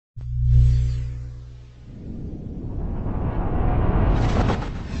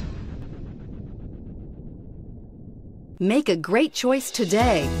Make a great choice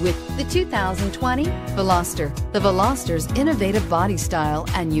today with the 2020 Veloster. The Veloster's innovative body style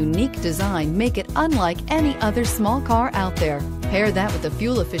and unique design make it unlike any other small car out there. Pair that with the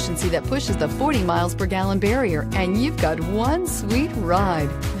fuel efficiency that pushes the 40 miles per gallon barrier, and you've got one sweet ride.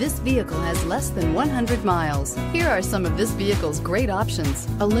 This vehicle has less than 100 miles. Here are some of this vehicle's great options: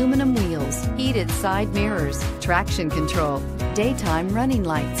 aluminum wheels, heated side mirrors, traction control, daytime running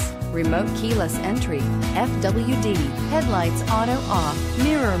lights, remote keyless entry, FWD, headlights auto off,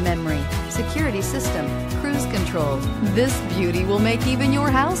 mirror memory, security system, cruise control. This beauty will make even your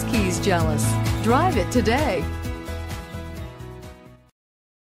house keys jealous. Drive it today.